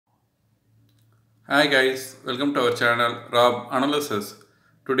Hi guys, welcome to our channel Rob Analysis.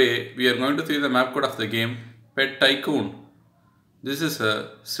 Today we are going to see the map code of the game Pet Tycoon. This is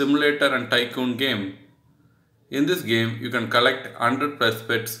a simulator and tycoon game. In this game you can collect 100 plus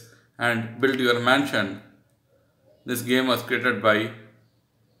pets and build your mansion. This game was created by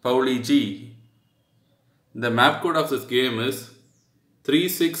Pauli G. The map code of this game is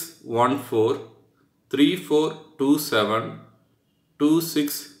 3614 3427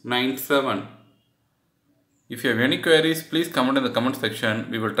 2697. If you have any queries, please comment in the comment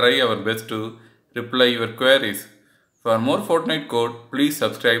section. We will try our best to reply your queries. For more Fortnite code, please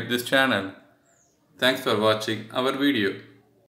subscribe this channel. Thanks for watching our video.